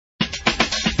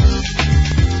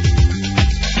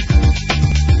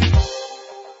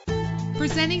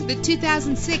Presenting the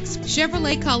 2006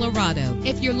 Chevrolet Colorado.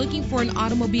 If you're looking for an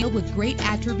automobile with great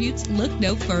attributes, look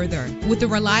no further. With a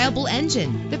reliable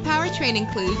engine, the powertrain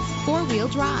includes four-wheel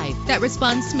drive that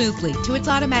responds smoothly to its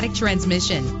automatic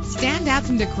transmission. Stand out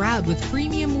from the crowd with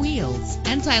premium wheels.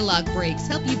 Anti-lock brakes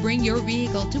help you bring your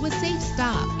vehicle to a safe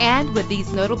stop. And with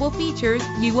these notable features,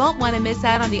 you won't want to miss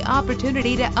out on the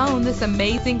opportunity to own this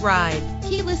amazing ride.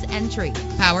 Keyless entry,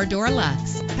 power door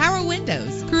locks, power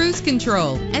windows, cruise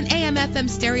control, an AM/FM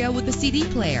stereo with a CD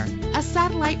player, a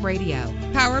satellite radio,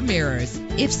 power mirrors.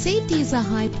 If safety is a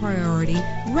high priority,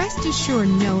 rest assured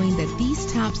knowing that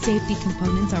these top safety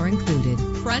components are included: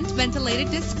 front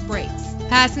ventilated disc brakes,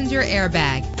 passenger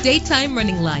airbag, daytime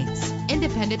running lights,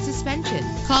 independent suspension.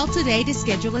 Call today to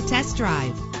schedule a test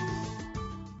drive.